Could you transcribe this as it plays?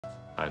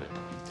Hi there.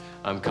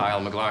 I'm Kyle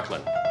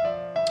MacLachlan.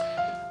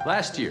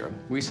 Last year,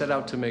 we set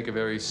out to make a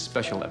very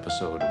special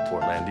episode of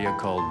Portlandia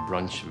called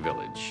Brunch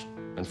Village.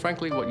 And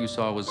frankly, what you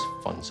saw was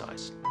fun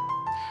size.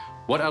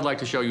 What I'd like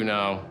to show you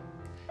now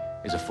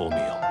is a full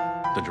meal,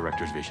 the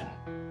director's vision.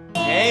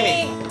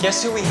 Hey, Amy,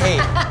 guess who we hate?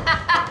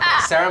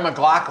 Sarah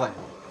MacLachlan.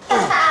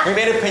 We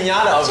made a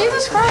piñata of her.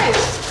 Jesus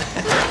Christ.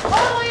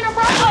 Oh, Lena,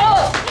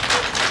 bravo!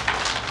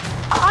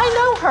 I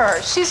know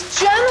her. She's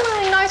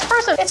genuinely a nice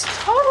person. It's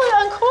totally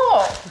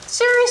uncool.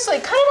 Seriously,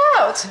 cut it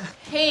out.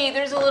 Hey,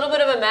 there's a little bit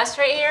of a mess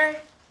right here.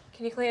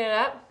 Can you clean it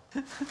up?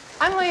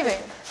 I'm leaving.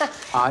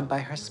 Awed by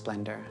her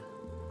splendor,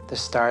 the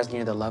stars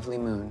near the lovely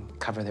moon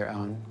cover their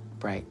own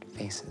bright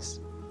faces.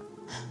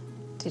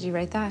 Did you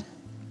write that?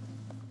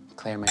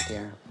 Claire, my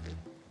dear,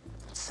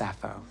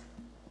 Sappho.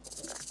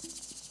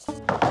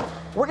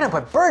 We're gonna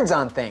put birds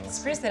on things.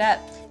 Spruce it up.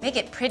 Make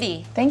it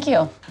pretty. Thank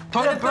you.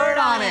 Put a bird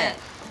on it.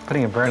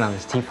 Putting a bird on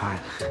this teapot.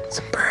 It's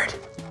a bird.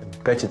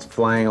 I bet you it's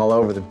flying all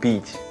over the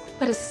beach.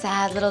 What a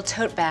sad little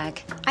tote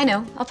bag. I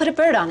know, I'll put a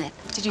bird on it.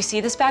 Did you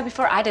see this bag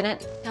before? I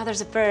didn't. Now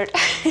there's a bird.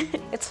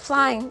 It's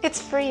flying, it's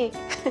free.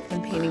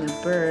 I'm painting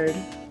a bird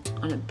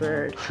on a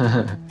bird.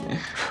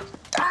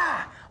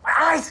 Ah, my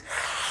eyes!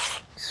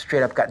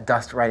 Straight up got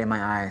dust right in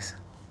my eyes.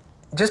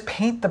 Just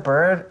paint the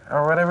bird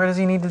or whatever it is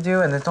you need to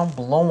do and then don't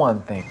blow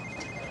one thing.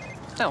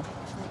 Oh,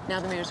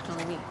 now the mayor's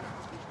calling me.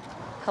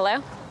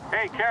 Hello?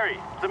 Hey, Carrie,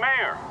 it's the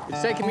mayor.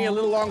 It's taken me a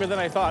little longer than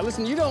I thought.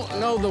 Listen, you don't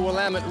know the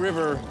Willamette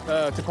River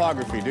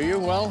topography, do you?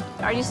 Well?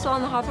 Are you still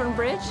on the Hawthorne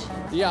Bridge?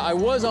 Yeah, I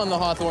was on the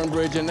Hawthorne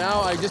Bridge, and now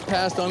I just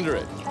passed under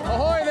it.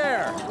 Ahoy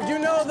there! Would you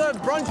know the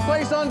brunch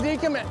place on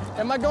Deacon?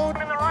 Am I going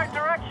in the right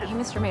direction? Hey,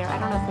 Mr. Mayor, I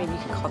don't know if maybe you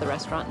could call the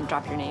restaurant and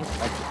drop your name.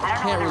 I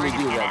can't really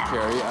do that,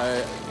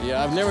 Carrie.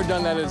 Yeah, I've never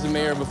done that as a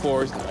mayor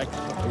before.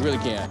 I really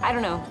can't. I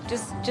don't know,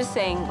 just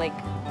saying, like,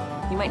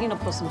 you might need to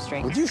pull some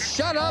strings. Would you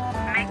shut up?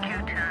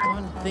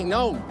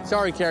 No,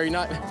 sorry, Carrie,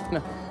 not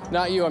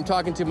you. I'm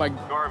talking to my...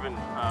 Garvin,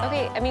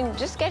 Okay, I mean,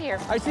 just get here.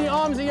 I see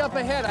Omzi up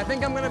ahead. I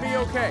think I'm gonna be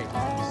okay.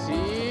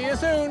 See you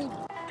soon.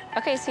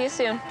 Okay, see you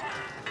soon.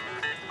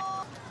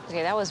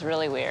 Okay, that was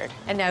really weird.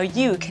 And now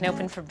you can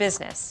open for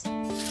business.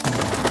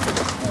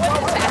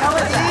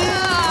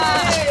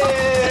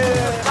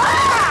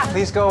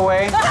 Please go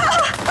away.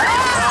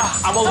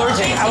 I'm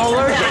allergic. I'm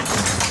allergic.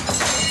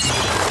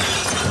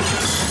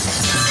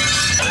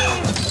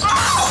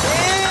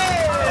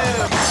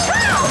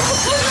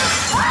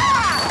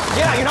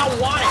 Yeah, you're not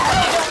wanted.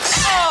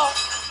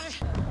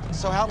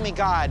 So help me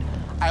God,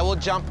 I will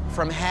jump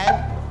from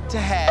head to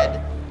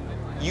head,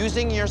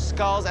 using your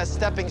skulls as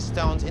stepping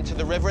stones into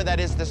the river that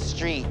is the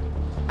street.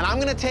 And I'm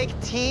gonna take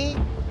tea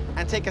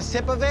and take a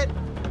sip of it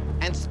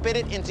and spit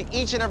it into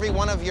each and every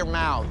one of your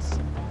mouths.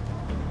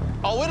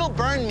 Oh, it'll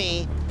burn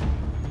me,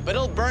 but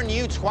it'll burn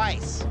you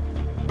twice.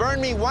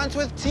 Burn me once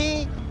with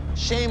tea,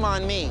 shame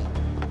on me.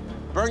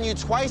 Burn you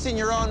twice in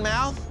your own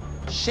mouth,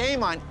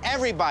 shame on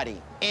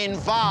everybody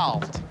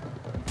involved.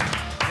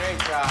 Great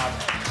job.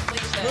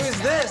 Who is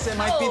this? It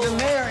might be the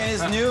mayor in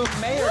his new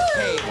mayor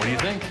cape. What do you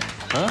think?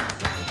 Huh?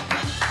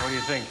 What do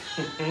you think?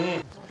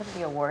 What are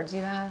the awards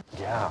you have?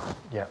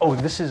 Yeah. Oh,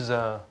 this is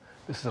the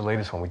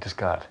latest one we just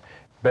got.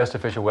 Best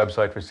official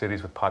website for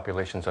cities with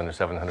populations under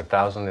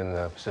 700,000 in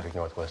the Pacific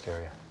Northwest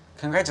area.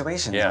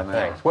 Congratulations Yeah, on that.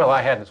 thanks. Well,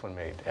 I had this one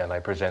made, and I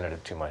presented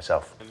it to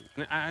myself.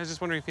 I was just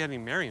wondering if you had any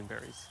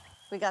Marionberries.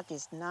 We got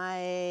these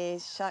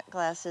nice shot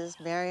glasses,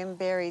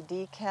 Marionberry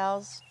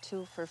decals,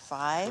 2 for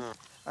 $5.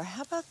 Or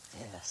how about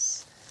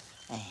this?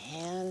 A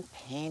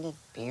hand-painted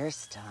beer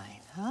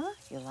stein, huh?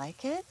 You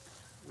like it?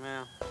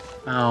 Yeah.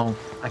 Oh,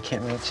 I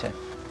can't reach it.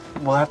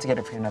 We'll have to get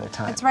it for you another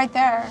time. It's right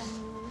there.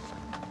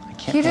 I can't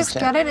Can you just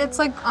reach get it? It's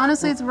like,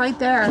 honestly, it's right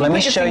there. Let me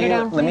Put your show finger you.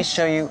 down, Let me please.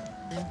 show you.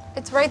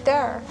 It's right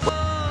there.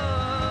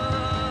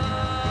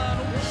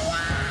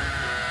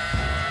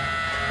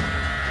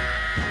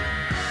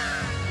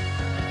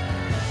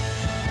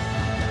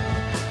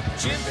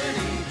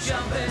 Jimpity,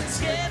 jumping,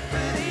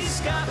 skippity,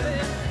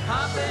 scopping,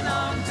 hopping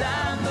on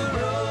down the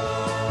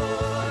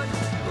road.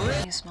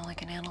 You smell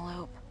like an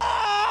antelope.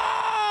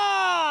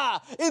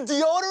 Ah! In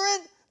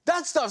deodorant?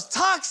 That stuff's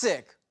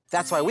toxic.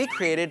 That's why we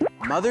created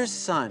Mother's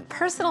Son.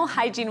 Personal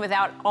hygiene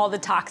without all the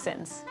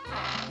toxins.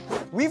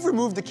 We've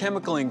removed the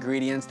chemical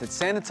ingredients that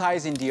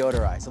sanitize and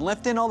deodorize and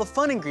left in all the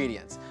fun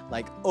ingredients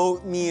like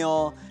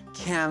oatmeal,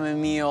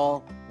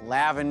 chamomile,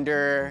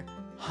 lavender,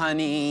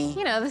 honey.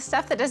 You know, the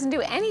stuff that doesn't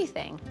do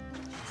anything.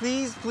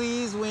 Please,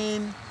 please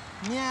win.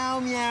 Meow,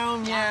 meow,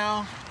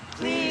 meow.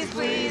 Please,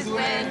 please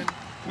win.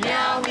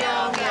 Meow,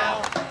 meow,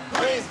 meow.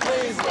 Please,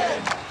 please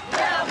win.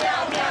 Meow,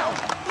 meow, meow.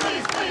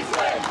 Please, please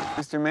win.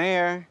 Mr.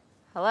 Mayor.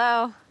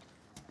 Hello.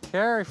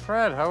 Carrie,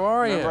 Fred, how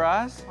are you? Remember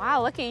us?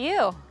 Wow, look at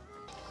you.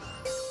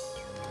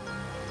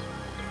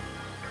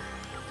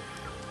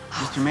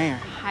 Mr. Mayor.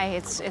 Hi,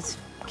 it's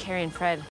Carrie and Fred.